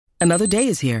Another day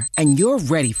is here, and you're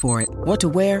ready for it. What to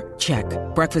wear? Check.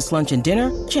 Breakfast, lunch, and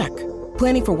dinner? Check.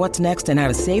 Planning for what's next and how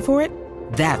to save for it?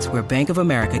 That's where Bank of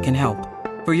America can help.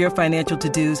 For your financial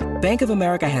to-dos, Bank of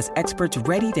America has experts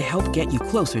ready to help get you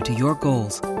closer to your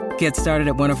goals. Get started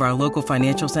at one of our local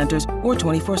financial centers or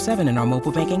 24/7 in our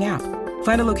mobile banking app.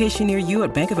 Find a location near you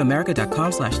at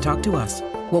bankofamerica.com/talktous.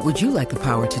 What would you like the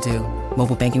power to do?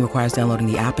 Mobile banking requires downloading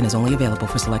the app and is only available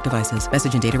for select devices.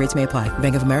 Message and data rates may apply.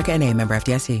 Bank of America N.A., member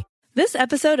FDIC. This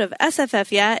episode of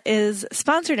SFF Yeah is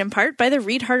sponsored in part by the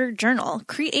Read Harder Journal,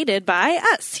 created by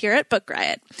us here at Book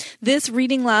Riot. This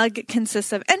reading log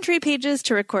consists of entry pages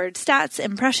to record stats,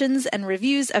 impressions, and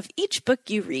reviews of each book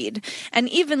you read. And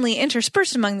evenly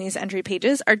interspersed among these entry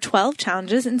pages are 12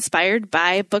 challenges inspired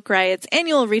by Book Riot's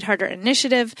annual Read Harder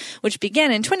initiative, which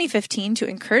began in 2015 to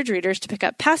encourage readers to pick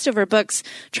up passed-over books,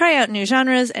 try out new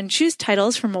genres, and choose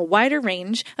titles from a wider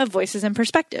range of voices and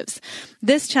perspectives.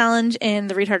 This challenge in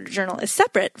the Read Harder Journal is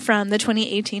separate from the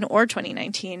 2018 or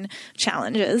 2019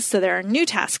 challenges. So there are new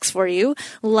tasks for you,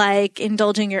 like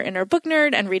indulging your inner book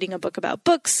nerd and reading a book about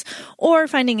books, or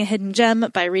finding a hidden gem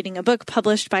by reading a book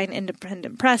published by an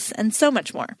independent press, and so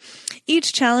much more.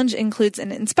 Each challenge includes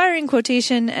an inspiring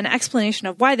quotation, an explanation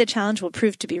of why the challenge will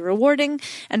prove to be rewarding,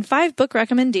 and 5 book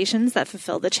recommendations that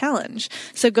fulfill the challenge.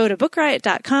 So go to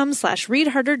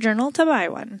bookriot.com/readharderjournal to buy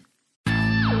one.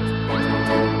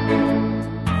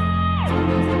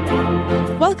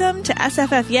 Welcome to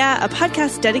SFF Yeah, a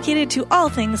podcast dedicated to all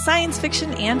things science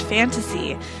fiction and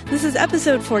fantasy. This is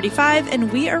episode 45,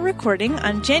 and we are recording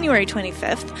on January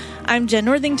 25th. I'm Jen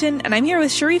Northington, and I'm here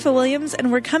with Sharifa Williams,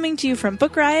 and we're coming to you from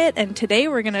Book Riot, and today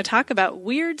we're going to talk about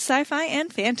weird sci-fi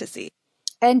and fantasy.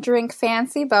 And drink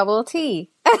fancy bubble tea.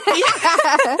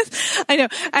 Yes. I know.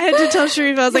 I had to tell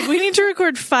Sharifa, I was like, we need to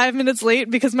record 5 minutes late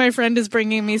because my friend is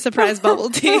bringing me surprise bubble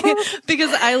tea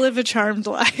because I live a charmed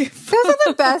life. Those are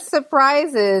the best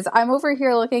surprises. I'm over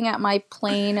here looking at my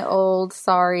plain old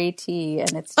sorry tea,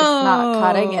 and it's just not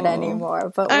cutting it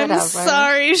anymore. But whatever. I'm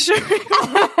sorry,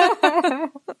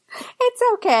 Sharifa. It's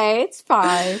okay. It's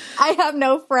fine. I have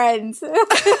no friends.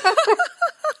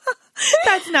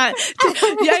 That's not.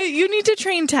 Yeah, you need to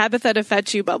train Tabitha to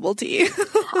fetch you bubble tea.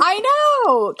 I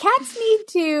know. Cats need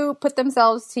to put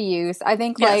themselves to use. I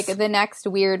think like the next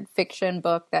weird fiction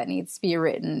book that needs to be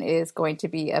written is going to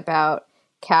be about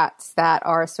cats that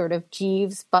are sort of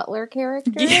Jeeves Butler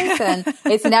characters. Yes. And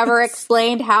it's never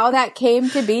explained how that came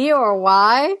to be or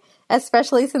why.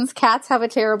 Especially since cats have a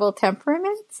terrible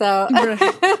temperament. So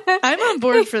I'm on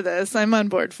board for this. I'm on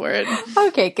board for it.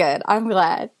 Okay, good. I'm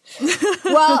glad.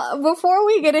 Well, before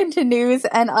we get into news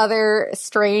and other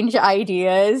strange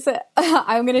ideas,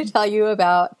 I'm going to tell you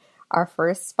about our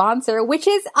first sponsor, which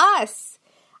is us.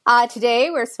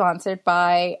 Today, we're sponsored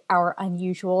by our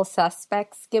Unusual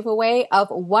Suspects giveaway of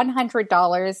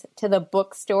 $100 to the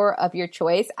bookstore of your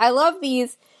choice. I love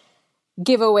these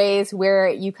giveaways where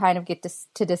you kind of get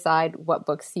to decide what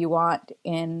books you want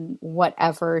in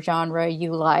whatever genre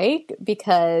you like,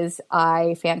 because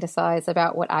I fantasize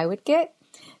about what I would get.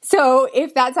 So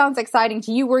if that sounds exciting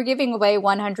to you, we're giving away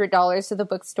 $100 to the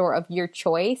bookstore of your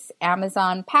choice,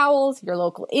 Amazon, Powell's, your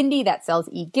local indie that sells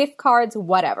e-gift cards,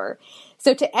 whatever.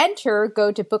 So to enter,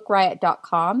 go to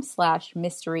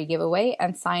bookriot.com/mystery giveaway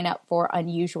and sign up for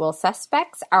Unusual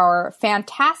Suspects, our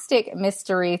fantastic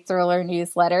mystery thriller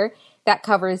newsletter that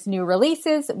covers new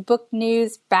releases, book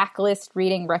news, backlist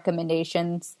reading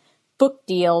recommendations, book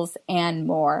deals, and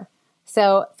more.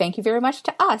 So thank you very much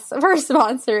to us for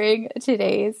sponsoring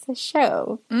today's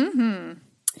show. Mm-hmm.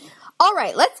 All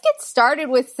right, let's get started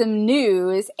with some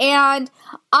news. And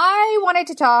I wanted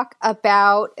to talk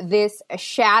about this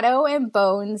Shadow and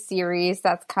Bone series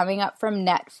that's coming up from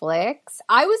Netflix.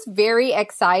 I was very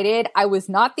excited. I was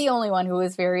not the only one who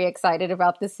was very excited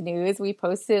about this news. We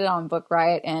posted it on Book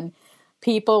Riot, and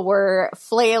people were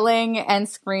flailing and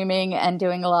screaming and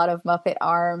doing a lot of Muppet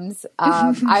arms.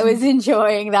 I was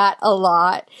enjoying that a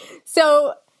lot.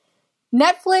 So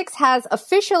Netflix has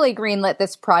officially greenlit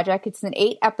this project. It's an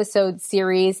 8-episode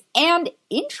series. And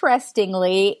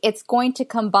interestingly, it's going to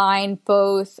combine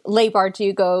both Leigh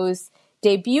Bardugo's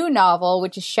debut novel,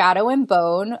 which is Shadow and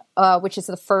Bone, which is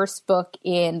the first book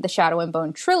in the Shadow and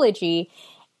Bone trilogy.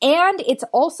 And it's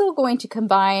also going to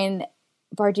combine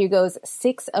Bardugo's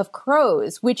Six of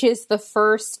Crows, which is the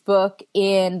first book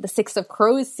in the Six of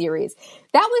Crows series.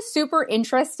 That was super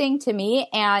interesting to me.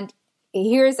 And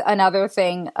here's another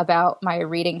thing about my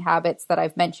reading habits that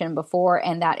I've mentioned before,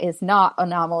 and that is not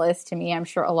anomalous to me. I'm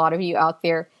sure a lot of you out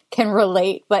there can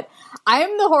relate, but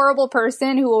I'm the horrible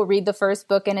person who will read the first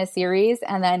book in a series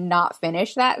and then not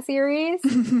finish that series.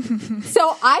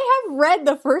 So I have read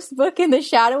the first book in the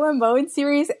Shadow and Bone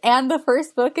series and the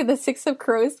first book in the Six of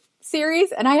Crows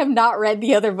series, and I have not read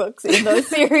the other books in those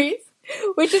series,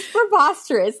 which is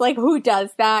preposterous. Like, who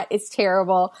does that? It's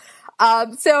terrible.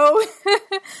 But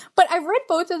I've read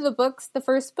both of the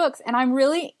first books, and I'm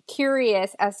really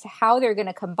curious as to how they're going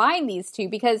to combine these two,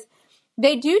 because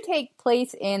they do take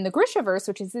place in the Grishaverse,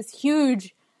 which is this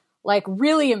huge, like,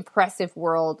 really impressive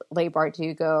world Leigh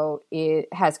Bardugo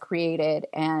has created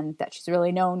and that she's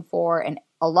really known for, and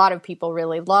a lot of people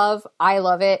really love. I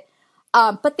love it.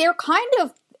 But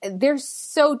they're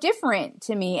so different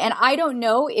to me. And I don't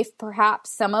know if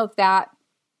perhaps some of that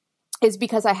is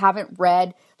because I haven't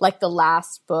read, like, the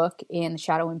last book in the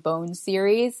Shadow and Bone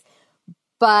series,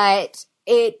 but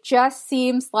it just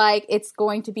seems like it's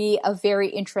going to be a very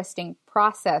interesting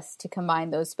process to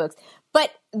combine those books. But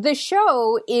the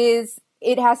show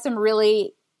it has some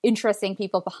really interesting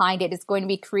people behind it. It's going to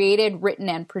be created, written,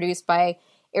 and produced by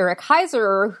Eric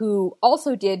Heiser, who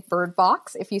also did Bird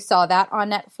Box. If you saw that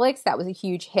on Netflix, that was a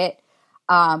huge hit.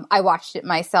 I watched it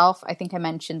myself. I think I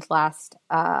mentioned last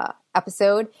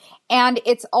episode. And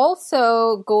it's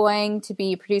also going to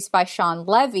be produced by Sean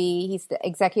Levy. He's the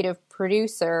executive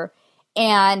producer.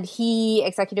 And he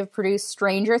executive produced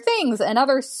Stranger Things,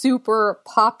 another super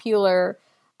popular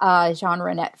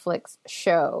genre Netflix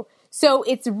show. So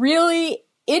it's really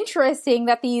interesting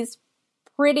that these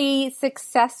pretty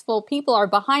successful people are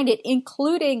behind it,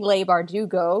 including Leigh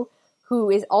Bardugo, who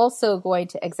is also going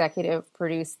to executive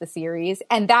produce the series.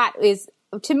 And that is,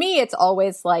 to me, it's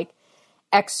always like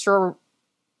extra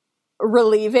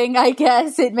relieving, I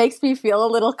guess. It makes me feel a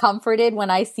little comforted when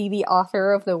I see the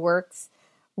author of the works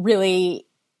really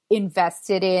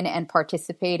invested in and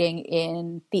participating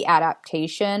in the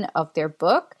adaptation of their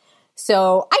book.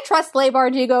 So I trust Leigh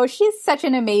Bardugo. She's such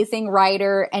an amazing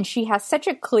writer, and she has such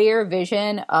a clear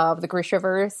vision of the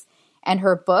Grishaverse and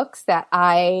her books that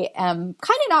I am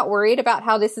kind of not worried about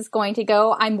how this is going to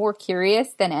go. I'm more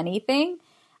curious than anything.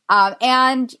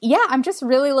 And yeah, I'm just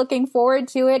really looking forward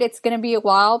to it. It's going to be a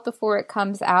while before it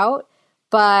comes out,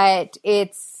 but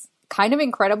it's kind of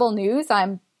incredible news.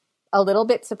 I'm a little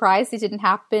bit surprised it didn't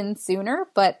happen sooner,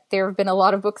 but there have been a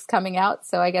lot of books coming out,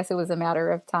 so I guess it was a matter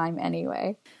of time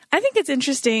anyway. I think it's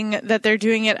interesting that they're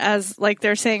doing it as, like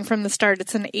they're saying from the start,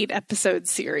 it's an 8-episode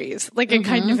series. Like, it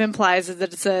kind of implies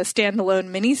that it's a standalone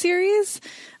miniseries.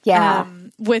 Yeah.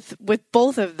 With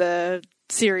both of the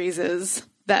series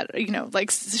that, you know,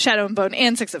 like Shadow and Bone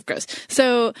and Six of Crows.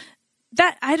 So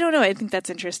that, I don't know. I think that's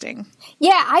interesting.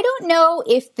 Yeah, I don't know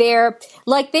if they're,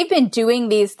 like, they've been doing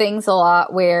these things a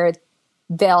lot where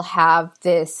they'll have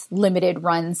this limited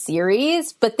run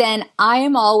series, but then I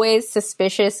am always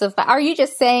suspicious of, are you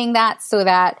just saying that so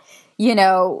that, you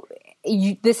know,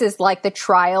 this is like the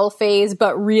trial phase,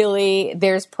 but really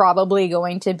there's probably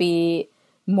going to be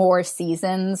more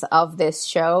seasons of this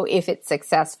show if it's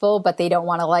successful, but they don't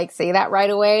want to, like, say that right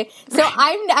away. So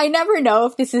I never know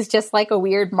if this is just like a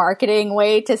weird marketing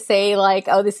way to say, like,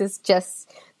 oh, this is just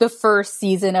the first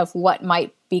season of what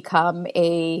might become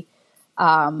a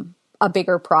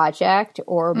bigger project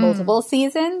or multiple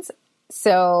seasons.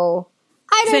 So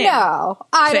I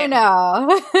don't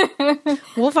know.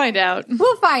 We'll find out.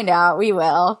 We'll find out. We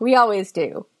will. We always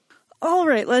do. All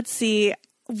right. Let's see.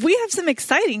 We have some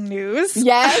exciting news.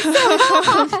 Yes.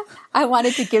 I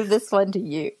wanted to give this one to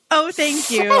you. Oh,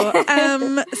 thank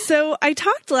you. So I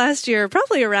talked last year,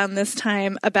 probably around this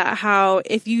time, about how,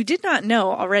 if you did not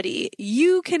know already,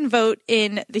 you can vote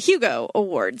in the Hugo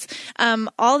Awards.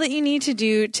 All that you need to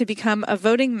do to become a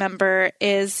voting member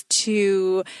is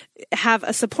to have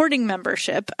a supporting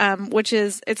membership, which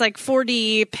is, it's like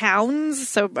 £40,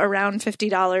 so around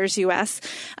 $50 US.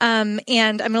 And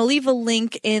I'm going to leave a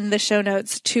link in the show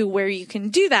notes to where you can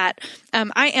do that.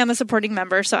 I am a supporting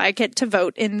member, so I get to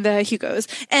vote in the Hugos.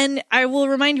 And I will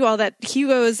remind you all that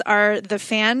Hugos are the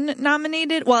fan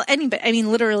nominated. Well, anybody, I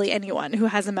mean, literally anyone who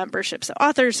has a membership. So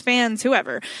authors, fans,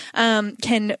 whoever,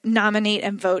 can nominate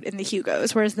and vote in the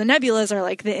Hugos, whereas the Nebulas are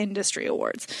like the industry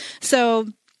awards. So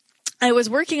I was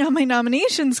working on my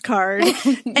nominations card,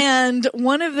 and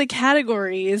one of the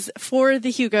categories for the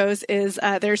Hugos is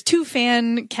there's two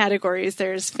fan categories.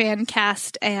 There's fan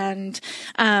cast and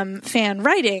fan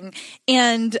writing.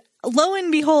 And lo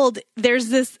and behold, there's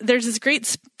this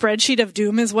great spreadsheet of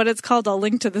doom is what it's called. I'll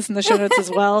link to this in the show notes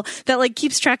as well, that like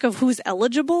keeps track of who's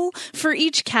eligible for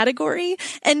each category.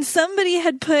 And somebody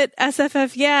had put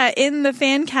SFF in the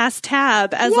fan cast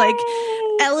tab as like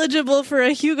eligible for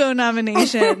a Hugo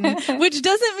nomination, which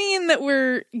doesn't mean that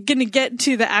we're going to get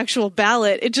to the actual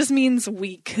ballot. It just means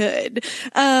we could.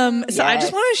 So I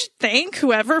just want to thank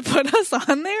whoever put us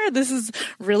on there. This is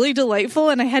really delightful.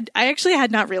 And I actually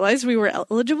had not realized we were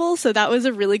eligible. So that was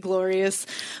a really glorious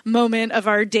moment of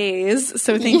our days.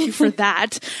 So thank you for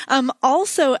that.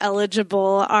 Also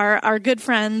eligible are our good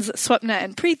friends Swapna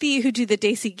and Preeti, who do the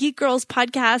Desi Geek Girls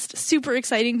podcast. Super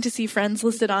exciting to see friends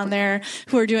listed on there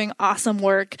who are doing awesome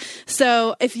work.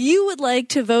 So if you would like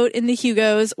to vote in the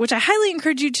Hugos, which I highly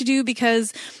encourage you to do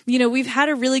because, you know, we've had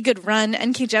a really good run.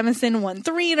 N.K. Jemisin won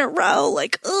 3 in a row.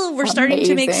 Like, we're starting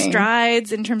to make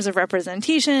strides in terms of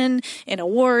representation in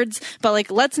awards. But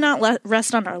like, let's not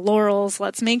rest on our laurels.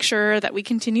 Let's make sure that we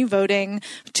continue voting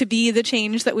to be the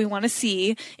change that we want to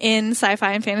see in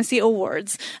sci-fi and fantasy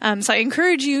awards. So I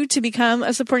encourage you to become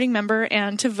a supporting member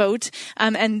and to vote.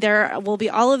 And there will be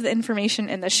all of the information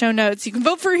in the show notes. You can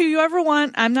vote for who you ever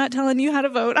want. I'm not telling you how to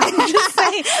vote.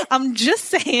 I'm just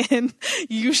saying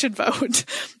you should vote.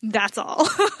 That's all.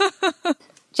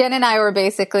 Jen and I were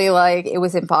basically like, it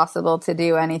was impossible to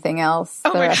do anything else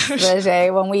the rest of the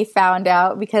day when we found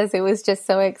out because it was just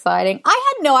so exciting.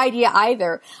 I had no idea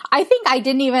either. I think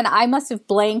I must have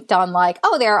blanked on like,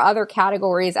 oh, there are other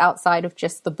categories outside of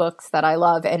just the books that I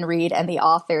love and read and the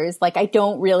authors. Like, I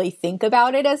don't really think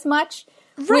about it as much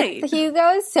with the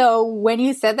Hugos. So when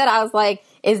you said that, I was like,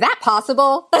 is that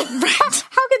possible? Right.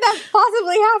 How could that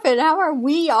possibly happen? How are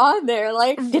we on there?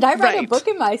 Like, did I write a book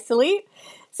in my sleep?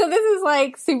 So this is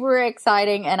like super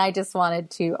exciting. And I just wanted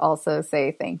to also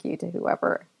say thank you to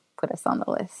whoever put us on the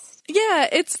list. Yeah,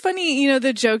 it's funny. You know,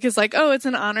 the joke is like, oh, it's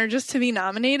an honor just to be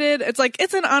nominated. It's like,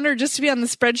 it's an honor just to be on the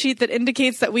spreadsheet that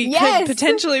indicates that we could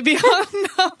potentially be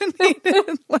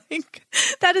nominated. Like,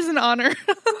 that is an honor.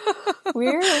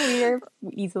 We're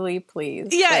easily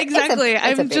pleased. Yeah, exactly.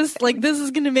 I'm just like, this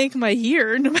is going to make my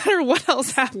year no matter what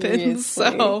else happens.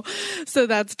 Seriously. So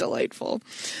that's delightful.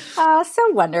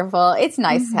 So wonderful. It's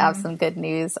nice to have some good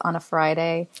news on a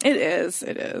Friday. It is.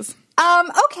 It is.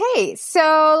 Okay,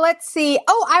 so let's see.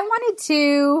 Oh, I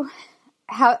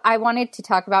wanted to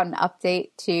talk about an update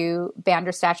to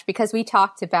Bandersnatch because we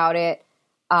talked about it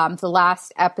the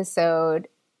last episode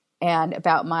and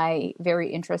about my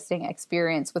very interesting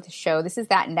experience with the show. This is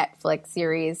that Netflix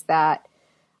series that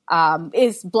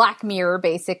is Black Mirror,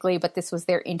 basically, but this was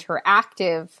their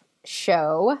interactive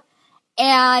show.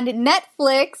 And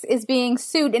Netflix is being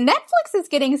sued. And Netflix is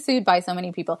getting sued by so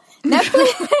many people.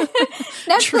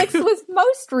 Netflix was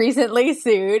most recently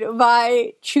sued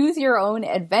by Choose Your Own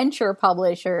Adventure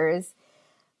publishers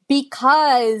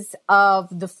because of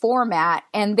the format.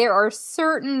 And there are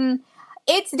certain...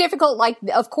 It's difficult. Like,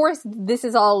 of course, this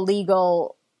is all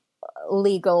legal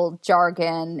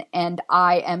jargon, and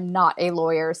I am not a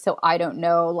lawyer, so I don't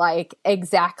know like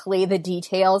exactly the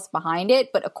details behind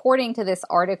it. But according to this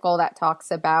article that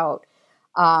talks about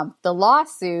the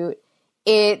lawsuit,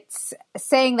 it's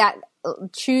saying that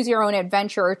Choose Your Own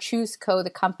Adventure or ChooseCo, the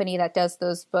company that does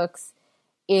those books,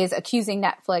 is accusing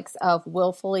Netflix of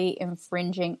willfully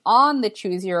infringing on the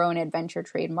Choose Your Own Adventure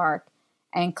trademark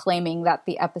and claiming that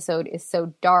the episode is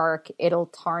so dark, it'll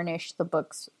tarnish the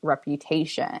book's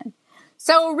reputation.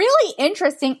 So really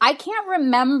interesting. I can't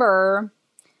remember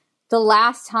the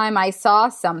last time I saw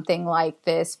something like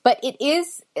this, but it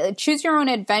is Choose Your Own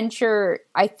Adventure,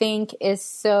 I think, is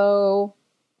so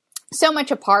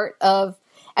much a part of,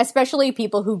 especially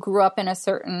people who grew up in a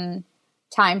certain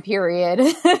time period.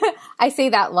 I say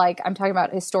that like I'm talking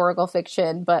about historical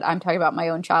fiction, but I'm talking about my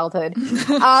own childhood.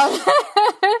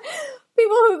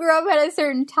 People who grew up at a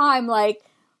certain time, like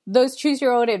those Choose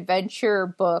Your Own Adventure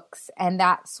books and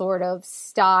that sort of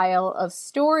style of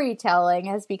storytelling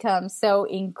has become so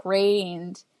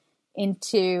ingrained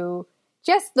into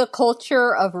just the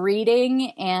culture of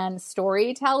reading and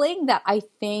storytelling that I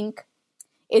think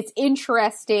it's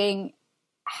interesting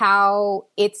how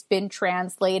it's been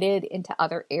translated into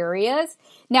other areas.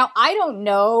 Now, I don't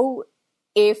know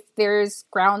if there's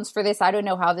grounds for this. I don't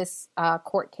know how this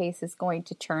court case is going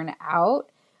to turn out.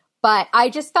 But I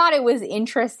just thought it was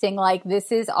interesting. Like,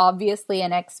 this is obviously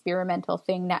an experimental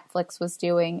thing Netflix was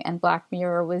doing and Black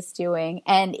Mirror was doing.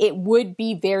 And it would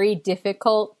be very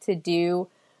difficult to do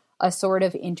a sort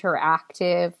of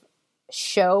interactive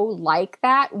show like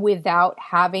that without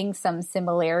having some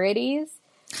similarities.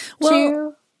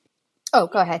 Oh,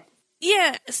 go ahead.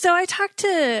 Yeah. So I talked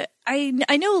to,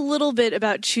 I know a little bit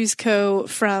about ChooseCo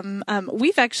from,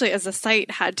 we've actually as a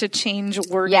site had to change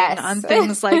wording on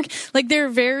things like they're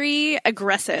very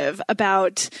aggressive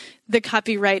about the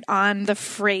copyright on the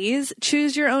phrase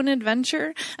choose your own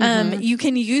adventure. You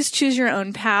can use choose your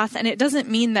own path, and it doesn't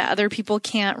mean that other people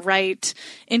can't write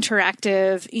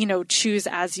interactive, choose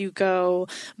as you go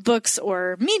books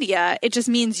or media. It just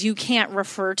means you can't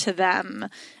refer to them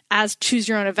as choose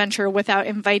your own adventure without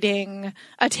inviting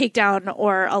a takedown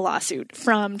or a lawsuit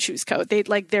from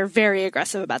ChooseCo. They're very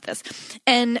aggressive about this.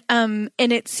 And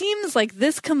it seems like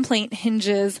this complaint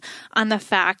hinges on the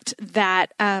fact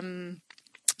that,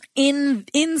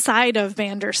 inside of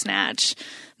Bandersnatch,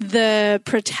 the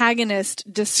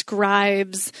protagonist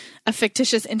describes a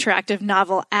fictitious interactive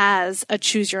novel as a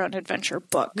choose your own adventure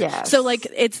book. Yes. So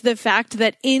it's the fact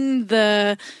that in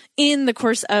the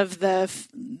course of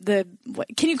what,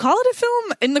 can you call it a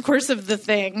film? In the course of the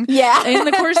thing. Yeah. In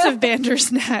the course of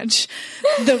Bandersnatch,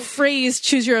 the phrase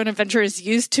choose your own adventure is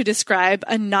used to describe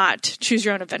a not choose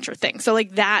your own adventure thing. So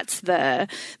that's the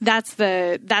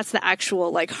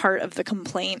actual the of the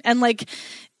complaint. And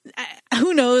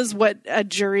who knows what a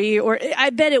jury, or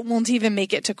I bet it won't even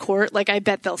make it to court. I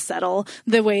bet they'll settle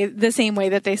the same way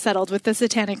that they settled with the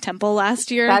Satanic Temple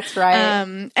last year. That's right.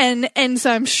 And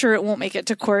so I'm sure it won't make it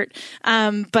to court.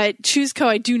 But ChooseCo,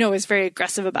 I do know, is very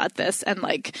aggressive about this. And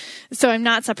so I'm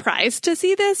not surprised to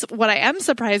see this. What I am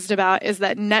surprised about is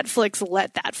that Netflix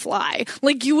let that fly.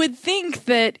 You would think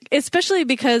that, especially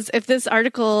because if this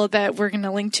article that we're going to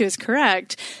link to is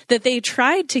correct, that they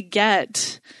tried to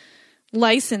get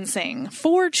licensing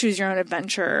for Choose Your Own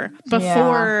Adventure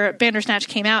before Bandersnatch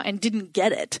came out and didn't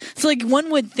get it. So one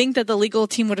would think that the legal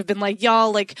team would have been like,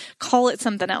 y'all, call it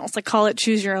something else, call it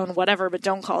Choose Your Own whatever, but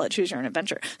don't call it Choose Your Own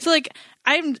Adventure. So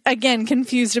I'm again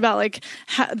confused about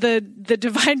how the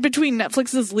divide between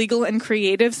Netflix's legal and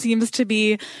creative seems to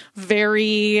be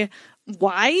very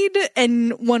wide,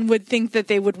 and one would think that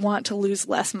they would want to lose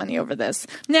less money over this.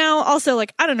 Now, also,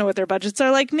 I don't know what their budgets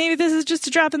are like. Maybe this is just a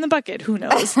drop in the bucket. Who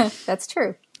knows? That's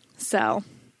true. So,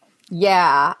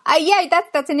 yeah.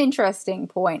 That's an interesting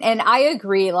point. And I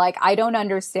agree. I don't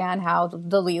understand how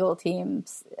the legal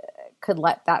teams could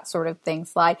let that sort of thing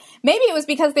slide. Maybe it was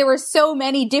because there were so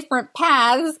many different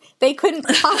paths, they couldn't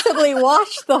possibly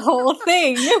watch the whole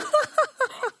thing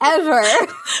ever.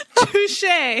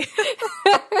 Touché.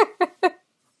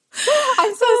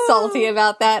 I'm so salty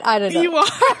about that. I don't know. You are.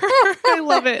 I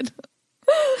love it.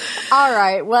 All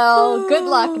right. Well, good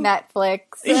luck, Netflix.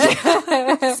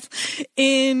 Yes,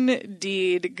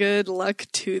 indeed. Good luck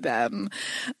to them.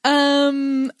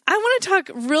 I want to talk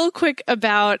real quick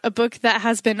about a book that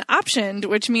has been optioned,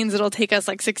 which means it'll take us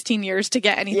 16 years to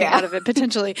get anything out of it,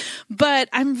 potentially. But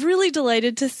I'm really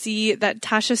delighted to see that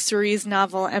Tasha Suri's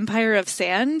novel, Empire of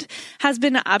Sand, has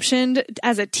been optioned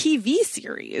as a TV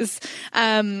series.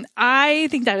 I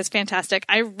think that is fantastic.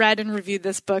 I read and reviewed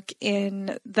this book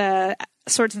in the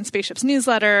Swords and Spaceships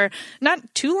newsletter not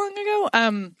too long ago.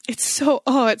 It's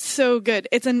so good.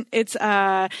 It's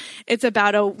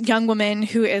about a young woman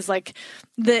who is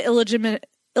the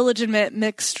illegitimate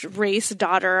mixed race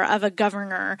daughter of a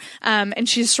governor. And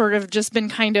she's sort of just been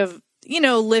kind of,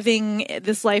 living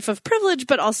this life of privilege,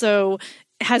 but also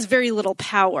has very little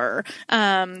power.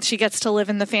 She gets to live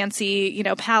in the fancy,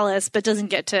 palace, but doesn't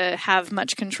get to have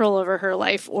much control over her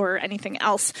life or anything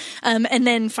else. And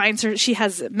then she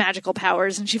has magical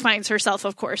powers, and she finds herself,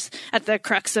 of course, at the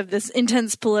crux of this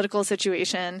intense political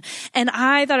situation. And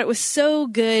I thought it was so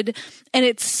good. And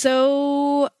it's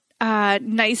so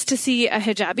nice to see a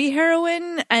hijabi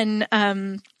heroine, and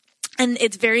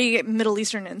it's very Middle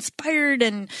Eastern inspired,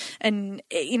 and I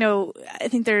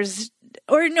think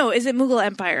is it Mughal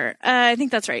Empire? I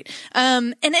think that's right.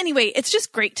 And anyway, it's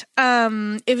just great.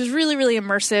 It was really, really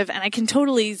immersive, and I can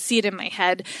totally see it in my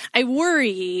head. I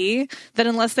worry that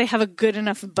unless they have a good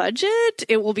enough budget,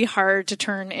 it will be hard to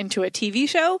turn into a TV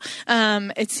show.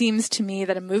 It seems to me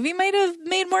that a movie might have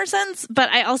made more sense, but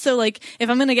I also if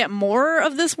I'm going to get more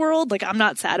of this world, I'm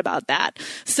not sad about that.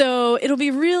 So it'll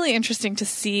be really interesting to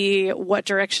see what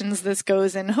directions this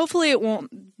goes in. Hopefully it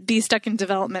won't be stuck in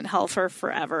development hell for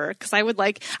forever, because I would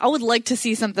like to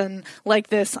see something like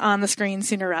this on the screen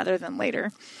sooner rather than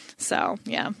later. So,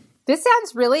 yeah. This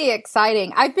sounds really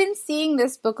exciting. I've been seeing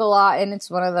this book a lot, and it's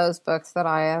one of those books that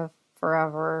I have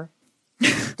forever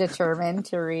determined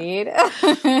to read.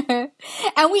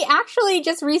 And we actually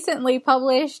just recently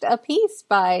published a piece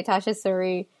by Tasha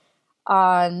Suri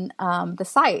on the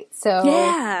site. So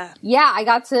yeah, I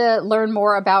got to learn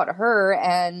more about her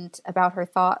and about her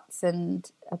thoughts and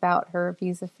about her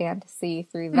views of fantasy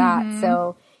through that. Mm-hmm.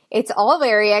 So it's all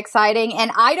very exciting.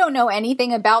 And I don't know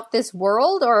anything about this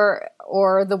world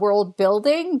or the world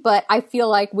building, but I feel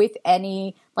with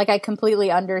I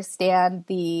completely understand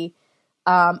the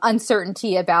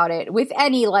uncertainty about it. With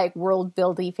any like world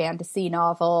building fantasy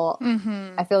novel,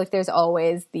 I feel like there's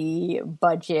always the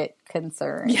budget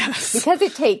concern. Yes. Because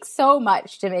it takes so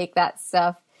much to make that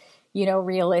stuff, you know,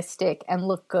 realistic and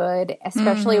look good,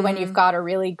 especially when you've got a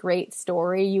really great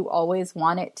story. You always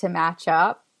want it to match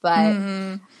up. But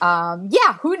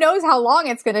yeah, who knows how long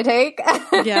it's going to take.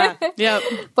 Yeah. Yep.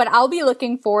 But I'll be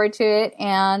looking forward to it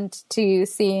and to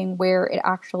seeing where it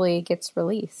actually gets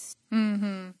released.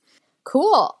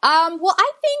 Cool. Well,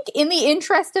 I think in the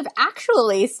interest of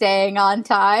actually staying on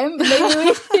time,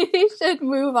 maybe we should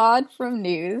move on from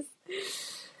news.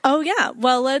 Oh, yeah.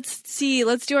 Well, let's see.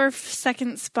 Let's do our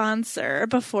second sponsor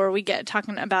before we get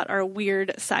talking about our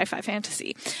weird sci-fi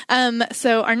fantasy.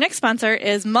 So our next sponsor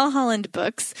is Mulholland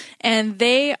Books, and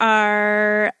they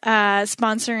are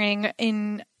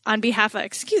sponsoring on behalf of,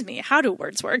 excuse me, how do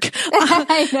words work?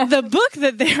 The book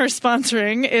that they are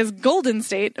sponsoring is Golden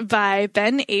State by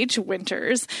Ben H.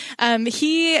 Winters.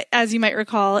 He, as you might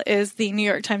recall, is the New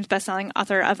York Times bestselling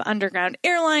author of Underground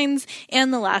Airlines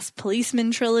and The Last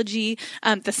Policeman trilogy.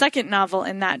 The second novel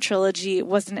in that trilogy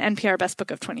was an NPR Best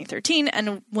Book of 2013 and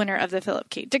a winner of the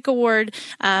Philip K. Dick Award.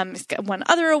 He's won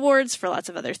other awards for lots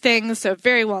of other things, so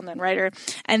very well-known writer.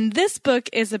 And this book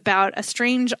is about a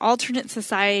strange alternate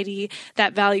society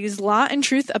that values law and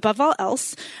truth above all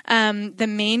else. The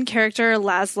main character,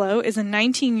 Laszlo, is a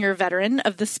 19-year veteran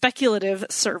of the speculative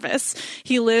service.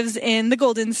 He lives in the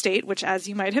Golden State, which, as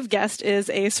you might have guessed, is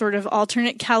a sort of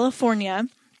alternate California,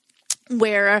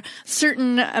 where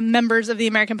certain members of the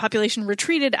American population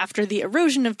retreated after the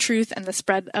erosion of truth and the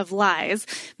spread of lies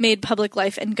made public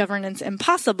life and governance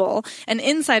impossible. And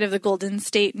inside of the Golden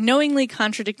State, knowingly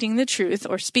contradicting the truth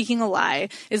or speaking a lie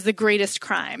is the greatest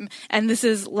crime. And this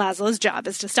is Laszlo's job,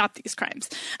 is to stop these crimes.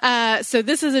 So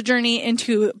this is a journey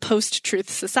into post-truth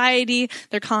society.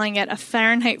 They're calling it a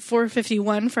Fahrenheit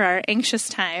 451 for our anxious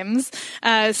times.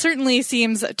 Certainly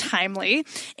seems timely.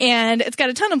 And it's got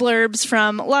a ton of blurbs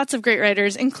from lots of great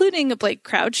writers, including Blake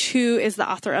Crouch, who is the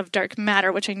author of Dark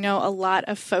Matter, which I know a lot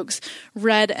of folks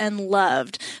read and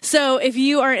loved. So if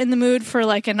you are in the mood for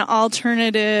like an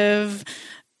alternative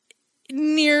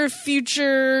near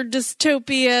future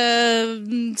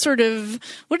dystopia sort of,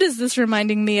 what is this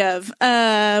reminding me of?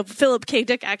 Philip K.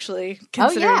 Dick, actually,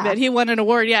 considering that he won an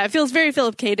award. Yeah, it feels very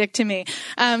Philip K. Dick to me.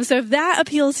 So if that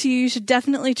appeals to you, you should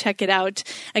definitely check it out.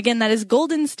 Again, that is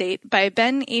Golden State by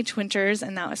Ben H. Winters,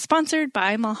 and that was sponsored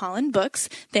by Mulholland Books.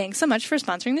 Thanks so much for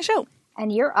sponsoring the show.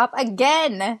 And you're up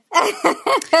again.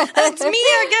 It's me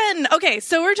again. Okay,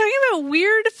 so we're talking about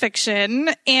weird fiction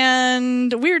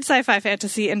and weird sci-fi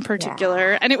fantasy in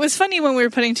particular. Yeah. And it was funny when we were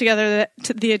putting together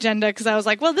the agenda, because I was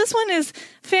like, well, this one is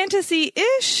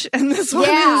fantasy-ish and this one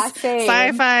is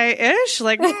sci-fi-ish.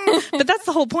 Like, but that's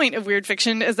the whole point of weird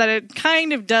fiction, is that it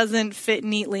kind of doesn't fit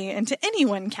neatly into any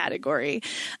one category.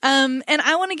 And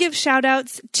I want to give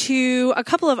shout-outs to a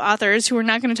couple of authors who we're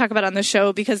not going to talk about on the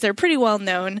show because they're pretty well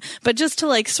known, but just to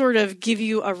like sort of give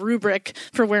you a rubric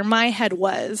for where my head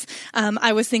was.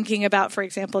 I was thinking about, for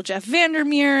example, Jeff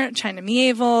Vandermeer, China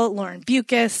Miéville, Lauren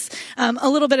Bucas, a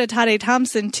little bit of Tade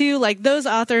Thompson too. Like those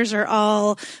authors are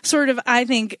all sort of, I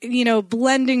think, you know,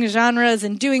 blending genres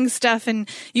and doing stuff. And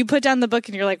you put down the book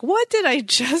and you're like, what did I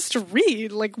just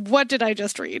read? Like, what did I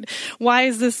just read? Why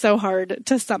is this so hard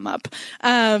to sum up?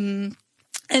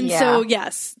 So,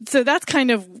 yes, so that's kind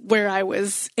of where I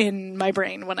was in my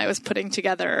brain when I was putting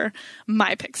together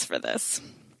my picks for this.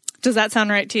 Does that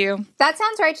sound right to you? That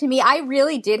sounds right to me. I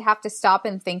really did have to stop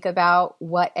and think about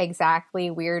what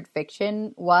exactly weird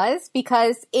fiction was,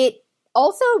 because it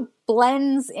also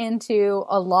blends into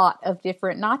a lot of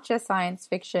different, not just science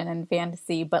fiction and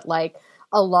fantasy, but like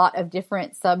a lot of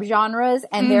different subgenres.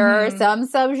 And there are some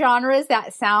subgenres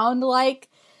that sound like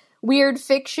weird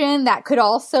fiction that could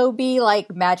also be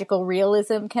like magical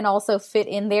realism can also fit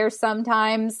in there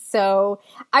sometimes. So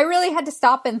I really had to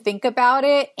stop and think about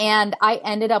it. And I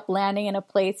ended up landing in a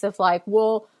place of like,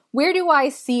 well, where do I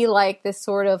see like this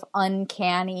sort of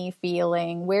uncanny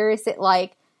feeling? Where is it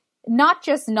like not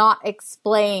just not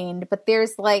explained, but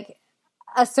there's like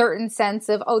a certain sense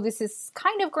of, oh, this is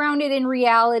kind of grounded in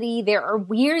reality. There are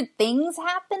weird things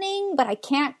happening, but I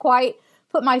can't quite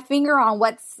put my finger on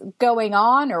what's going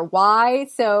on or why.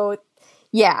 So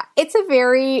yeah, it's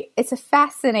a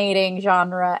fascinating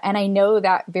genre. And I know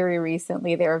that very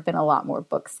recently there have been a lot more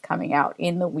books coming out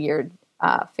in the weird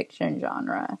fiction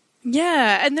genre.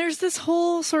 Yeah. And there's this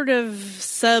whole sort of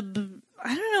I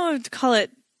don't know what to call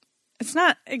it. It's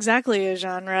not exactly a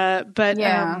genre, but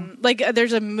like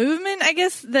there's a movement, I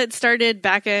guess, that started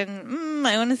back in,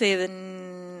 I want to say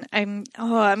the I'm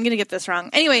going to get this wrong.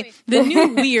 Anyway, the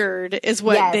new weird is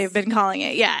what Yes. they've been calling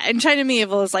it. Yeah. And China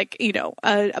Mieville is like,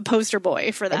 a poster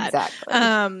boy for that. Exactly.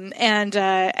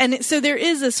 And so there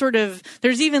is a sort of,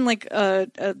 there's even like a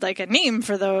name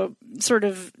for the sort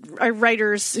of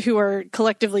writers who are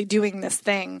collectively doing this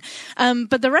thing.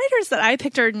 But the writers that I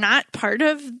picked are not part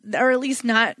of, or at least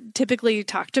not typically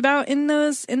talked about in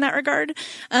that regard.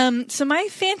 So my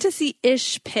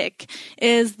fantasy-ish pick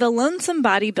is The Lonesome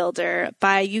Bodybuilder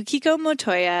by Yukiko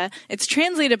Motoya. It's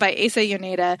translated by Asa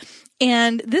Yoneda.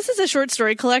 And this is a short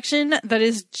story collection that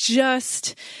is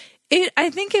just... I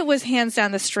think it was hands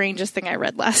down the strangest thing I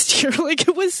read last year. Like,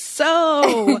 it was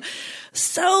so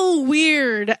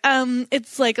weird.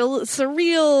 It's like a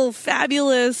surreal,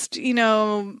 fabulous, just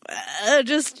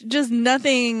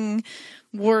nothing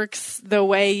works the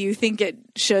way you think it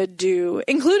should do,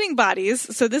 including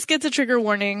bodies. So this gets a trigger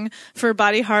warning for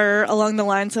body horror along the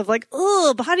lines of like,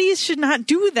 oh, bodies should not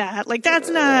do that. Like, that's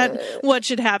not what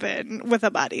should happen with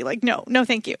a body. Like, no,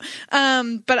 thank you.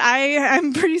 But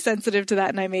I'm pretty sensitive to that,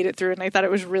 and I made it through, and I thought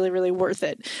it was really, really worth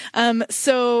it.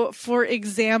 So for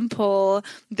example,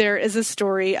 there is a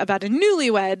story about a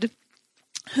newlywed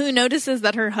who notices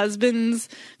that her husband's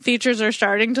features are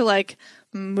starting to like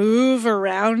move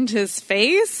around his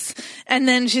face, and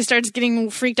then she starts getting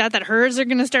freaked out that hers are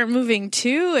going to start moving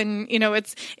too. And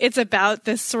it's about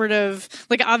this sort of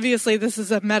like, obviously this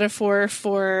is a metaphor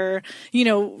for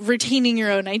retaining your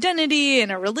own identity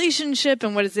in a relationship,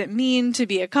 and what does it mean to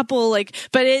be a couple, like,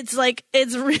 but it's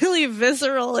really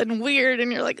visceral and weird,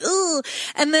 and you're like, ugh.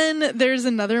 And then there's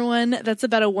another one that's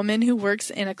about a woman who works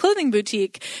in a clothing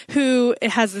boutique who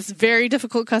has this very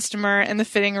difficult customer in the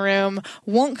fitting room,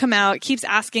 won't come out, keeps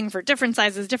asking for different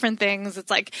sizes, different things. It's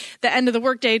like the end of the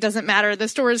workday doesn't matter. The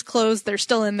store is closed. They're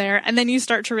still in there. And then you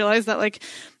start to realize that like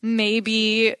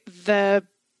maybe the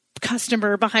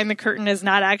customer behind the curtain is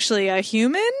not actually a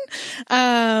human.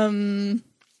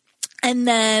 And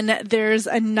then there's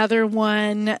another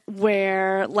one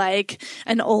where like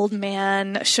an old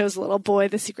man shows a little boy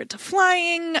the secret to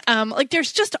flying. Like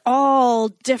there's just all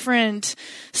different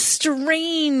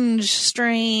strange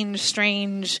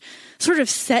sort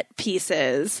of set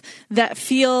pieces that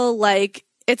feel like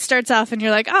it starts off and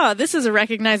you're like, oh, this is a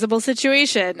recognizable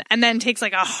situation, and then takes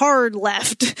like a hard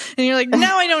left, and you're like,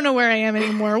 now I don't know where I am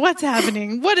anymore. What's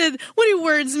happening? What do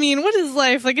words mean? What is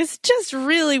life? Like, it's just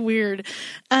really weird.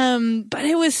 But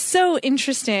it was so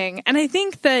interesting. And I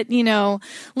think that,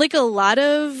 like a lot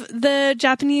of the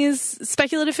Japanese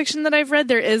speculative fiction that I've read,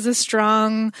 there is a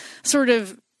strong sort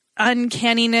of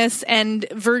uncanniness and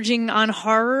verging on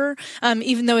horror,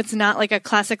 even though it's not like a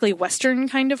classically Western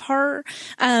kind of horror.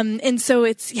 And so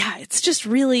it's just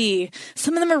really,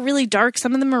 some of them are really dark,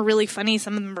 some of them are really funny,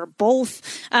 some of them are both.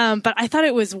 But I thought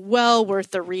it was well worth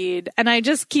the read. And I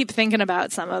just keep thinking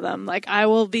about some of them. Like, I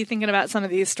will be thinking about some of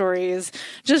these stories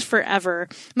just forever.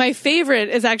 My favorite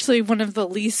is actually one of the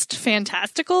least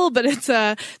fantastical, but it's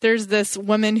there's this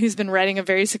woman who's been writing a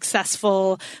very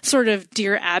successful sort of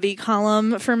Dear Abby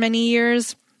column for many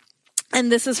years,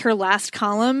 and this is her last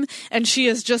column, and she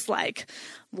is just like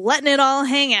letting it all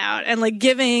hang out and like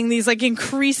giving these like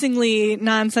increasingly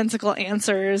nonsensical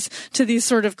answers to these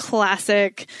sort of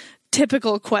classic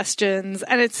typical questions,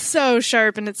 and it's so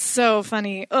sharp and it's so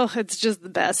funny. Oh, it's just the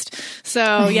best.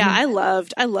 So yeah, I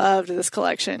loved this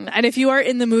collection. And if you are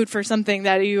in the mood for something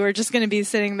that you are just going to be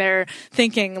sitting there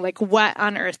thinking like, what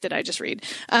on earth did I just read?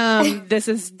 This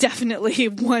is definitely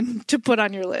one to put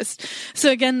on your list. So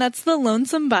again, that's The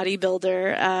Lonesome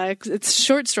Bodybuilder. It's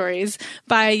short stories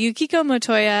by Yukiko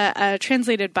Motoya,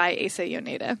 translated by Asa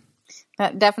Yoneda.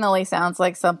 That definitely sounds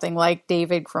like something like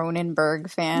David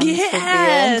Cronenberg fans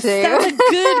yes, would be into. That's a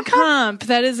good comp.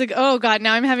 That is oh God,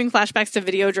 now I'm having flashbacks to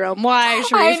Videodrome. Why,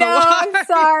 Sharifa? I know, Why? I'm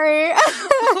sorry.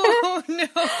 Oh no.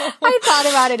 I thought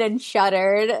about it and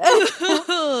shuddered.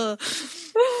 I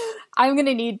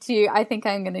think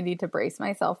I'm going to need to brace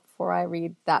myself before I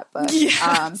read that book.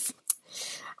 Yes.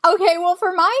 Okay, well,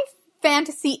 for my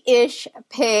fantasy-ish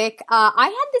pick, I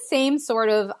had the same sort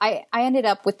of, I ended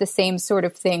up with the same sort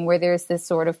of thing where there's this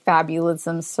sort of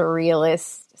fabulism,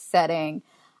 surrealist setting.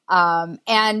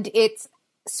 And it's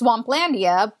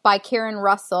Swamplandia by Karen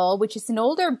Russell, which is an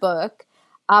older book,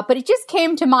 but it just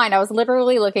came to mind. I was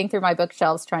literally looking through my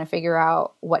bookshelves trying to figure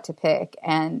out what to pick,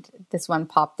 and this one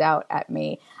popped out at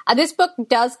me. This book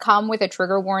does come with a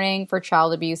trigger warning for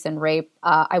child abuse and rape.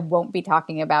 I won't be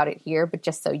talking about it here, but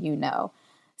just so you know.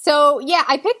 So, yeah,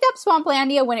 I picked up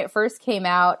Swamplandia when it first came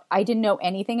out. I didn't know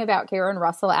anything about Karen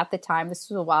Russell at the time. This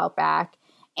was a while back.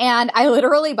 And I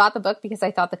literally bought the book because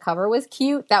I thought the cover was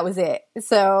cute. That was it.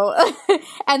 So,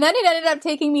 and then it ended up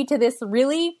taking me to this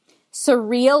really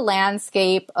surreal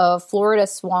landscape of Florida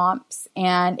swamps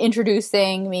and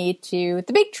introducing me to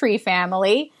the Big Tree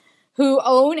family, who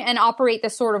own and operate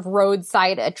this sort of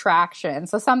roadside attraction.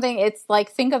 So it's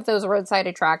like, think of those roadside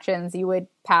attractions you would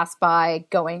pass by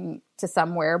going to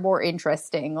somewhere more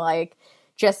interesting, like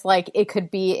just like it could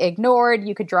be ignored,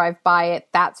 you could drive by it,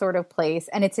 that sort of place.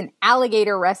 And it's an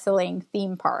alligator wrestling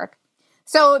theme park.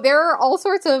 So there are all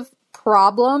sorts of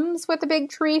problems with the Big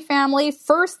Tree family.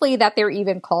 Firstly, that they're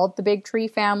even called the Big Tree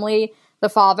family. The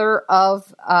father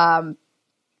of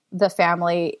the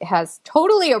family has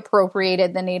totally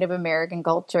appropriated the Native American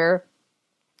culture.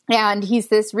 And he's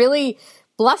this really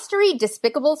blustery,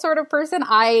 despicable sort of person.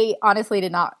 I honestly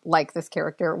did not like this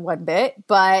character one bit,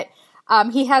 but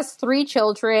he has 3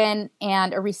 children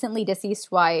and a recently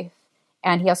deceased wife.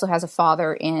 And he also has a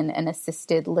father in an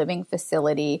assisted living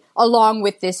facility, along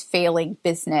with this failing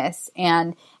business.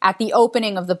 And at the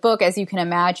opening of the book, as you can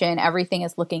imagine, everything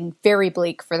is looking very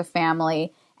bleak for the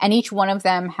family. And each one of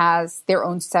them has their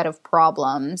own set of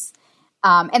problems.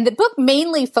 And the book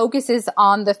mainly focuses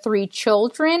on the 3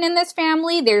 children in this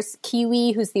family. There's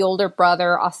Kiwi, who's the older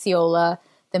brother, Osceola,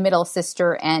 the middle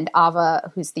sister, and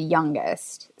Ava, who's the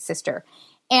youngest sister.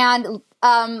 And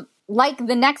like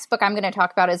the next book I'm going to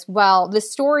talk about as well, the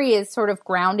story is sort of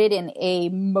grounded in a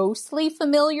mostly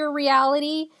familiar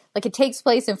reality. Like, it takes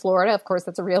place in Florida. Of course,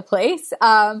 that's a real place.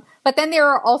 But then there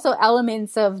are also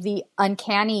elements of the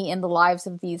uncanny in the lives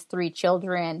of these 3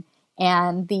 children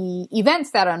and the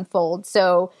events that unfold.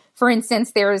 So, for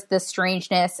instance, there's the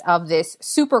strangeness of this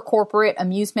super corporate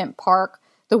amusement park,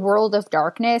 the World of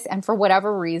Darkness. And for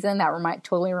whatever reason, that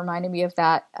totally reminded me of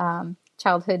that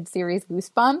childhood series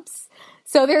Goosebumps.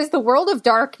 So there's the World of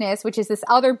Darkness, which is this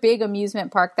other big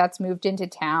amusement park that's moved into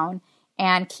town.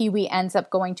 And Kiwi ends up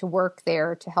going to work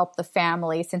there to help the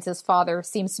family, since his father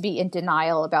seems to be in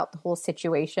denial about the whole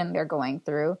situation they're going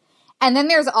through. And then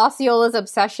there's Osceola's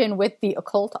obsession with the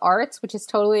occult arts, which is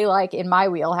totally like in my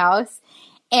wheelhouse.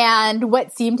 And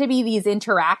what seem to be these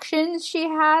interactions she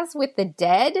has with the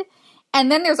dead. And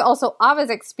then there's also Ava's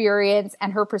experience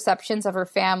and her perceptions of her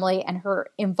family and her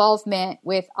involvement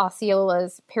with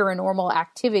Osceola's paranormal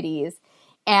activities.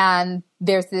 And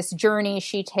there's this journey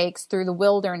she takes through the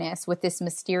wilderness with this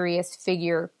mysterious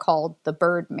figure called the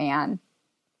Birdman.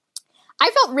 I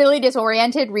felt really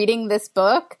disoriented reading this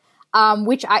book,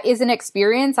 which is an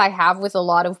experience I have with a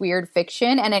lot of weird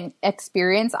fiction, and an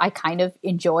experience I kind of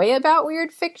enjoy about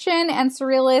weird fiction and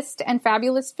surrealist and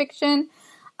fabulous fiction.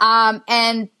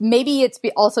 And maybe it's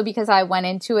also because I went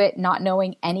into it not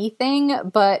knowing anything,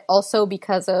 but also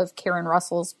because of Karen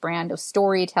Russell's brand of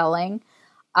storytelling,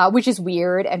 which is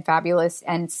weird and fabulous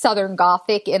and Southern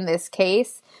Gothic in this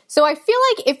case. So I feel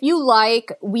like if you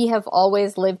like We Have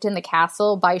Always Lived in the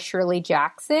Castle by Shirley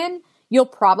Jackson, you'll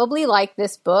probably like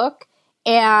this book.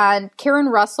 And Karen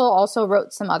Russell also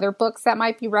wrote some other books that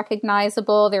might be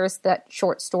recognizable. There's that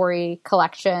short story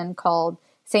collection called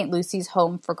St. Lucy's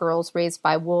Home for Girls Raised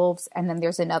by Wolves. And then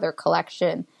there's another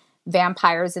collection,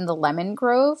 Vampires in the Lemon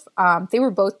Grove. They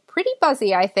were both pretty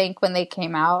buzzy, I think, when they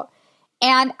came out.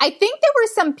 And I think there were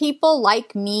some people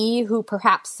like me who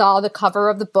perhaps saw the cover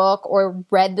of the book or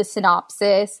read the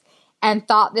synopsis and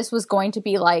thought this was going to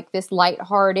be like this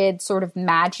lighthearted, sort of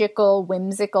magical,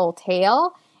 whimsical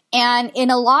tale. And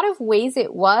in a lot of ways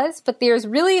it was, but there's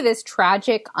really this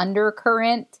tragic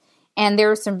undercurrent. And there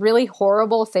are some really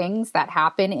horrible things that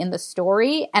happen in the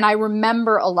story. And I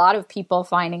remember a lot of people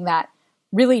finding that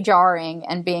really jarring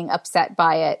and being upset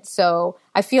by it. So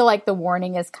I feel like the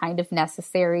warning is kind of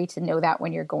necessary to know that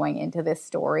when you're going into this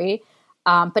story.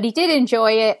 But he did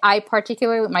enjoy it.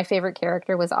 My favorite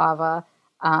character was Ava,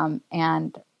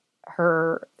 and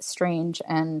her strange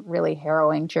and really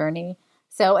harrowing journey.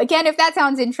 So again, if that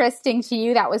sounds interesting to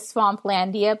you, that was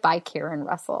Swamplandia by Karen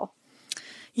Russell.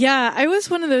 Yeah, I was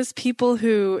one of those people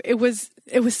who it was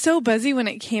so buzzy when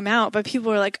it came out, but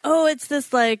people were like, oh, it's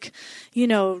this like,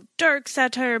 dark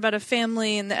satire about a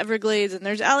family in the Everglades and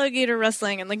there's alligator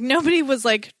wrestling, and like nobody was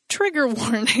like trigger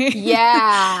warning.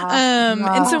 Yeah.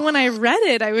 And so when I read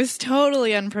it, I was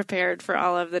totally unprepared for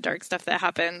all of the dark stuff that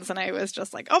happens. And I was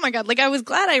just like, oh my God, like I was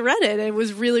glad I read it. It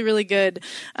was really, really good.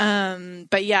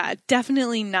 But yeah,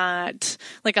 definitely not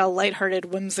like a lighthearted,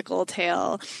 whimsical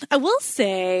tale. I will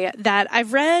say that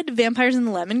I've read Vampires in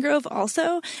the Lemon Grove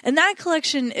also, and that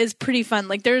collection is pretty fun.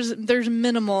 Like there's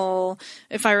minimal,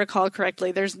 if I recall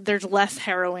correctly, there's less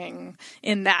harrowing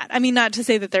in that. I mean, not to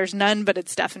say that there's none, but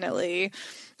it's definitely,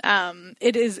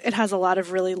 it has a lot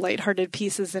of really lighthearted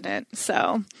pieces in it.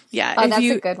 So yeah. Oh, that's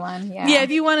a good one. Yeah. Yeah. If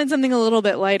you wanted something a little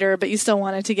bit lighter, but you still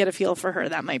wanted to get a feel for her,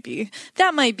 that might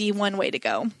be one way to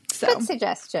go. So good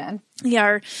suggestion.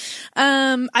 Yeah.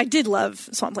 I did love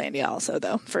Swamplandia also,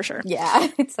 though, for sure. Yeah,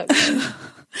 it's so good.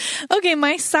 Okay,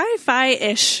 my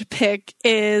sci-fi-ish pick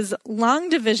is Long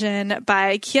Division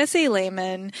by Kiese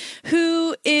Layman,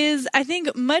 who is, I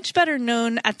think, much better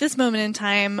known at this moment in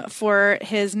time for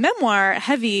his memoir,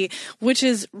 Heavy, which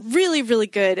is really, really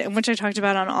good and which I talked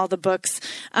about on all the books.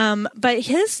 But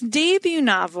his debut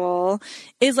novel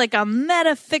is like a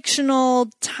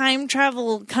metafictional time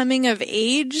travel coming of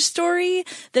age story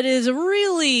that is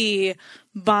really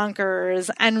bonkers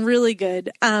and really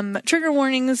good. Trigger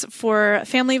warnings for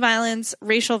family violence,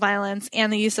 racial violence,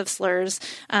 and the use of slurs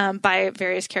by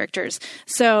various characters.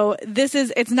 So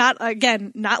it's not,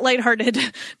 again, not lighthearted.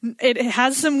 It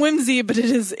has some whimsy, but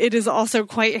it is also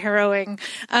quite harrowing.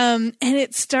 And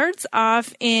it starts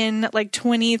off in like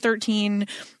 2013,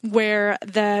 where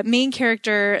the main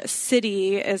character,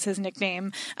 City is his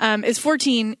nickname, is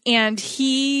 14, and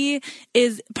he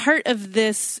is part of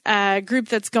this group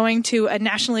that's going to a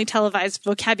nationally televised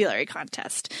vocabulary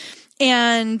contest.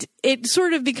 And it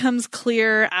sort of becomes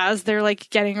clear as they're like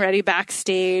getting ready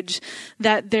backstage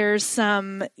that there's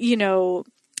some,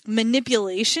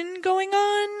 manipulation going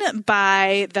on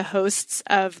by the hosts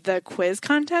of the quiz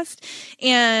contest.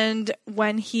 And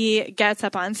when he gets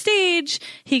up on stage,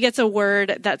 he gets a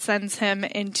word that sends him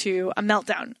into a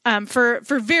meltdown,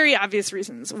 for very obvious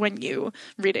reasons. When you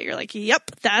read it, you're like, yep,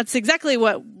 that's exactly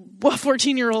what a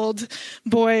 14-year-old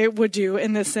boy would do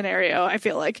in this scenario, I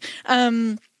feel like.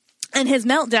 And his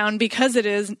meltdown, because it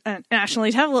is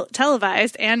nationally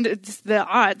televised and it's the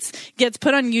odds, gets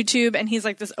put on YouTube, and he's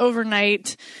like this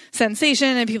overnight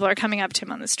sensation, and people are coming up to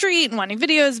him on the street and wanting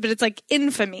videos, but it's like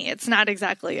infamy. It's not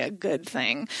exactly a good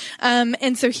thing.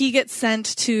 And so he gets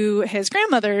sent to his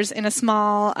grandmother's in a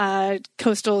small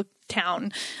coastal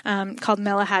town called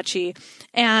Malahatchie,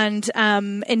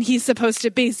 and he's supposed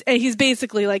to he's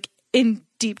basically like in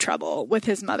deep trouble with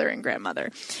his mother and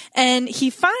grandmother. And he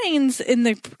finds in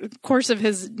the course of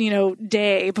his,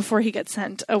 day before he gets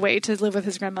sent away to live with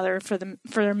his grandmother for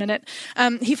a minute,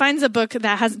 he finds a book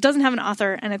that doesn't have an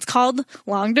author, and it's called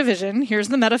Long Division. Here's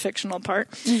the metafictional part.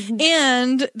 Mm-hmm.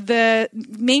 And the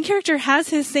main character has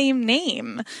his same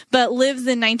name, but lives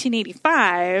in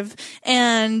 1985.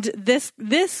 And this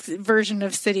version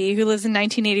of City, who lives in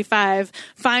 1985,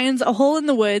 finds a hole in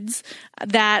the woods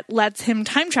that lets him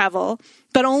time travel,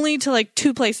 but only to like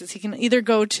two places. He can either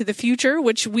go to the future,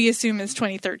 which we assume is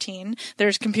 2013.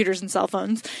 There's computers and cell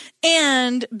phones,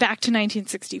 and back to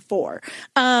 1964.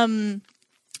 And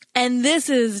this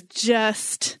is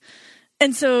just,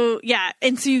 and so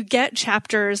you get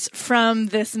chapters from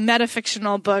this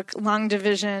metafictional book, Long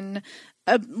Division,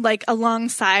 like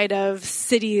alongside of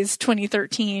City's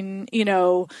 2013,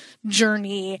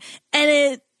 journey,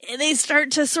 and they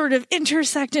start to sort of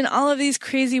intersect in all of these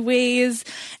crazy ways.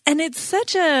 And it's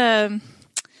such a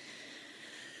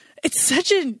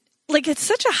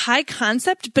high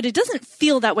concept, but it doesn't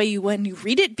feel that way when you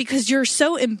read it, because you're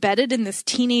so embedded in this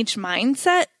teenage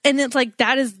mindset. And it's like,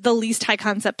 that is the least high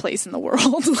concept place in the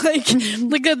world.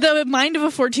 The mind of a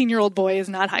 14-year-old boy is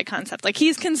not high concept. Like,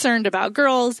 he's concerned about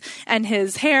girls and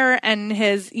his hair and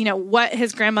his, what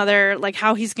his grandmother, like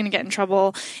how he's going to get in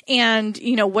trouble, and,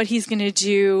 what he's going to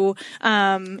do,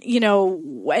 and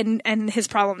his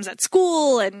problems at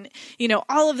school, and,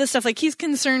 all of this stuff. Like, he's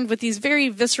concerned with these very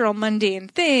visceral, mundane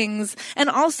things. And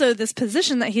also this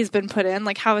position that he's been put in,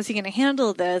 like, how is he going to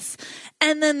handle this?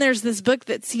 And then there's this book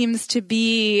that seems to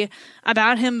be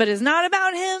about him, but is not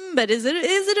about him. But is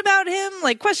it about him?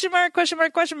 Like, question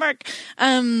mark.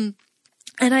 And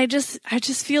I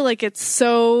just feel like it's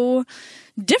so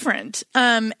different.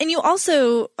 And you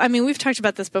also, we've talked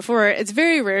about this before. It's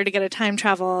very rare to get a time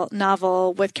travel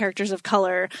novel with characters of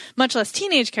color, much less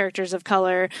teenage characters of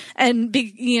color. And,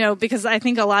 because I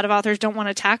think a lot of authors don't want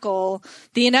to tackle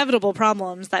the inevitable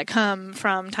problems that come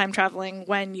from time traveling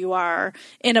when you are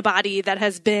in a body that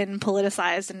has been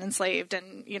politicized and enslaved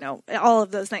and, all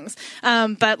of those things.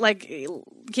 But like,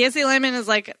 Kiese Layman is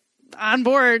like on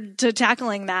board to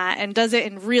tackling that, and does it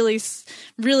in really,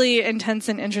 really intense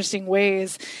and interesting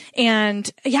ways.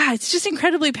 And it's just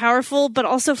incredibly powerful, but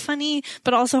also funny,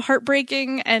 but also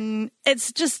heartbreaking. And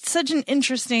it's just such an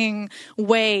interesting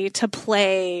way to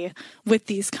play with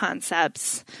these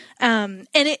concepts. And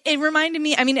it reminded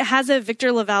me, it has a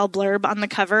Victor LaValle blurb on the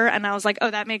cover, and I was like, oh,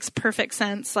 that makes perfect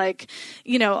sense. Like,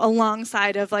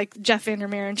 alongside of like Jeff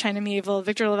Vandermeer and China Miéville,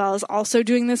 Victor LaValle is also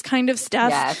doing this kind of stuff,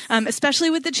 yes. Especially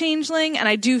with the change Changeling, and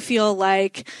I do feel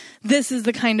like this is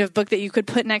the kind of book that you could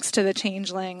put next to The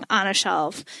Changeling on a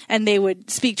shelf, and they would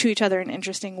speak to each other in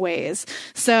interesting ways.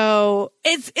 So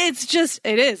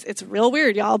it's real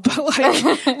weird, y'all, but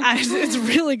it's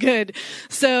really good.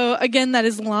 So again, that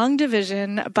is Long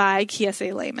Division by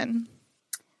Kiese Layman.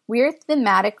 We're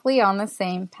thematically on the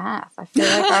same path. I feel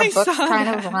like our books kind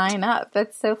of line up.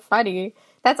 That's so funny.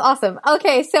 That's awesome.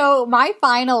 Okay, so my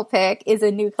final pick is a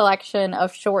new collection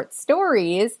of short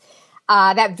stories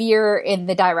that veer in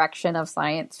the direction of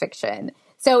science fiction.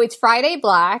 So it's Friday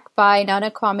Black by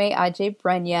Nanakwame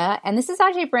Adjei-Brenyah, and this is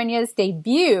Adjei-Brenyah's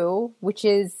debut,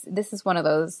 this is one of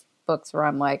those books where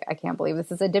I'm like, I can't believe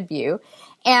this is a debut.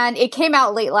 And it came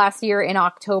out late last year in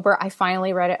October. I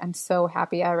finally read it. I'm so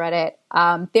happy I read it.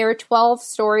 There are 12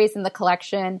 stories in the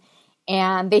collection,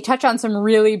 and they touch on some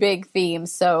really big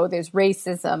themes. So there's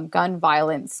racism, gun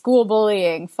violence, school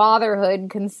bullying, fatherhood,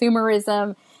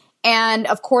 consumerism. And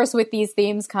of course, with these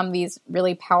themes come these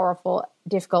really powerful,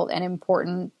 difficult, and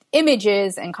important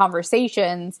images and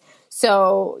conversations.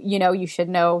 So, you should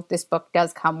know this book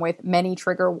does come with many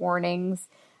trigger warnings.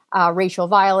 Racial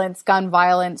violence, gun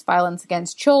violence, violence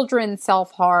against children,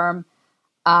 self-harm.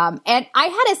 And I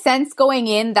had a sense going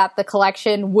in that the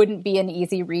collection wouldn't be an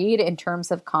easy read in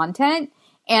terms of content.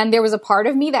 And there was a part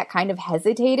of me that kind of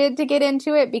hesitated to get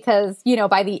into it because,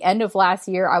 by the end of last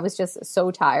year, I was just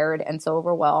so tired and so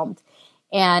overwhelmed.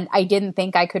 And I didn't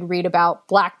think I could read about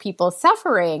Black people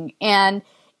suffering. And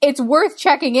it's worth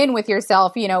checking in with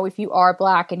yourself. If you are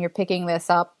Black and you're picking this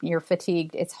up, you're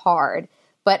fatigued, it's hard.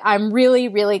 But I'm really,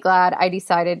 really glad I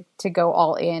decided to go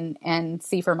all in and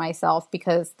see for myself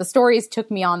because the stories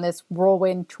took me on this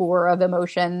whirlwind tour of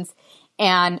emotions.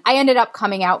 And I ended up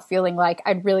coming out feeling like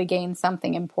I'd really gained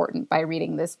something important by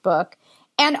reading this book.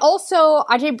 And also,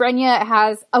 Adjei-Brenyah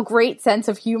has a great sense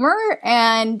of humor,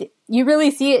 and you really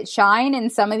see it shine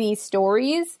in some of these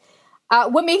stories.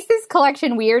 What makes this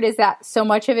collection weird is that so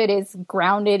much of it is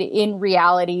grounded in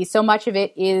reality. So much of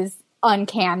it is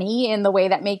uncanny in the way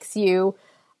that makes you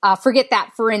forget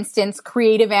that, for instance,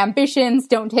 creative ambitions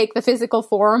don't take the physical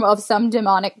form of some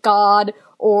demonic god,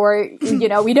 or,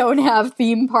 we don't have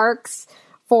theme parks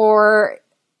for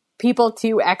people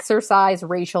to exercise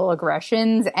racial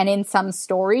aggressions. And in some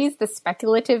stories, the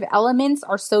speculative elements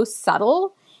are so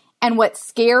subtle. And what's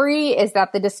scary is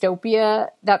that the dystopia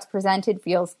that's presented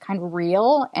feels kind of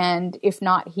real. And if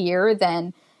not here,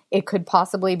 then it could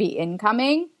possibly be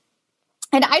incoming.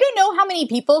 And I don't know how many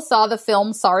people saw the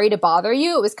film Sorry to Bother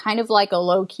You. It was kind of like a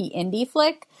low-key indie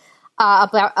flick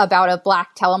about a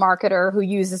Black telemarketer who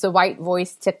uses a white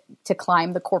voice to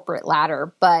climb the corporate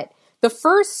ladder. But the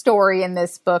first story in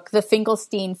this book, The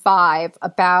Finkelstein Five,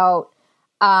 about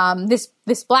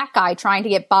this Black guy trying to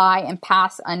get by and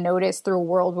pass unnoticed through a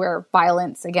world where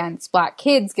violence against Black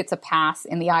kids gets a pass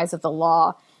in the eyes of the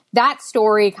law. That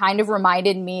story kind of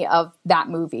reminded me of that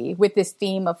movie with this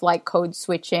theme of like code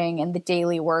switching and the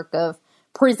daily work of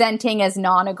presenting as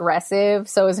non-aggressive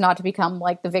so as not to become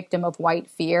like the victim of white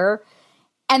fear.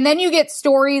 And then you get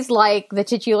stories like the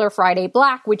titular Friday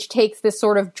Black, which takes this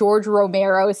sort of George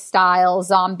Romero style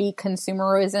zombie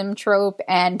consumerism trope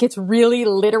and gets really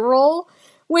literal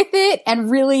with it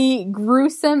and really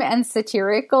gruesome and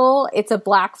satirical. It's a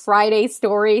Black Friday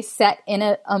story set in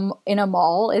a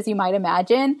mall, as you might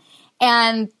imagine.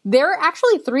 And there are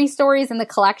actually 3 stories in the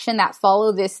collection that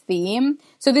follow this theme.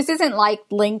 So this isn't like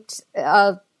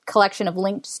a collection of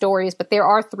linked stories, but there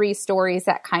are 3 stories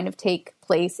that kind of take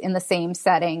place in the same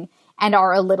setting and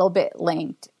are a little bit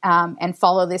linked and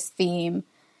follow this theme.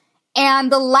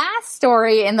 And the last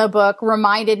story in the book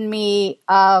reminded me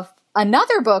of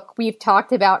another book we've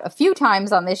talked about a few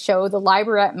times on this show, The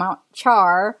Library at Mount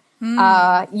Char.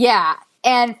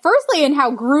 And firstly, in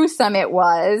how gruesome it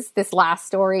was, this last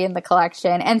story in the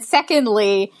collection. And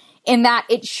secondly, in that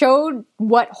it showed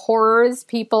what horrors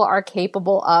people are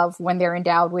capable of when they're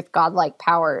endowed with godlike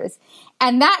powers.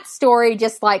 And that story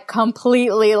just like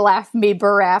completely left me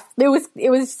bereft. It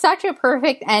was such a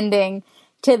perfect ending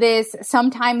to this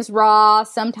sometimes raw,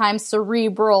 sometimes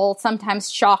cerebral,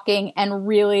 sometimes shocking, and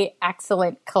really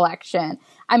excellent collection.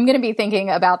 I'm going to be thinking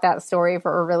about that story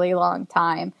for a really long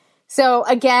time. So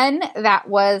again, that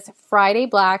was Friday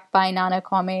Black by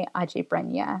Nanakwame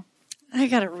Adjei-Brenyah. I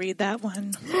got to read that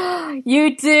one.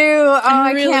 You do? Oh,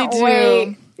 I really can't do.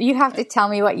 wait. You have to tell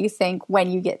me what you think when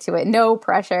you get to it. No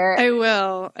pressure. I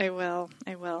will.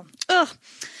 Ugh.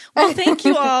 Well, thank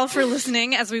you all for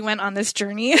listening as we went on this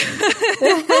journey.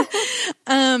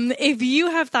 If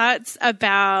you have thoughts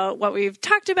about what we've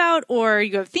talked about, or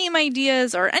you have theme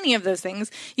ideas or any of those things,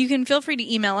 you can feel free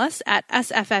to email us at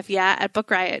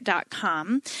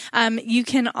sffyeah@bookriot.com. You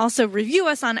can also review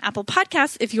us on Apple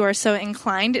Podcasts if you are so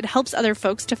inclined. It helps other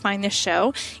folks to find this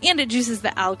show, and it juices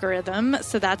the algorithm,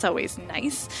 so that's always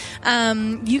nice.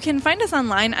 You can find us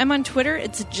online. I'm on Twitter.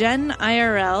 It's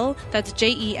JenIRL. That's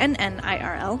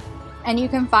JENNIRL. And you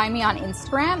can find me on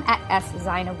Instagram at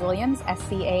 @SZainabWilliams,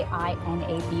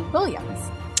 SCAINAB Williams.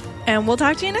 And we'll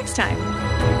talk to you next time.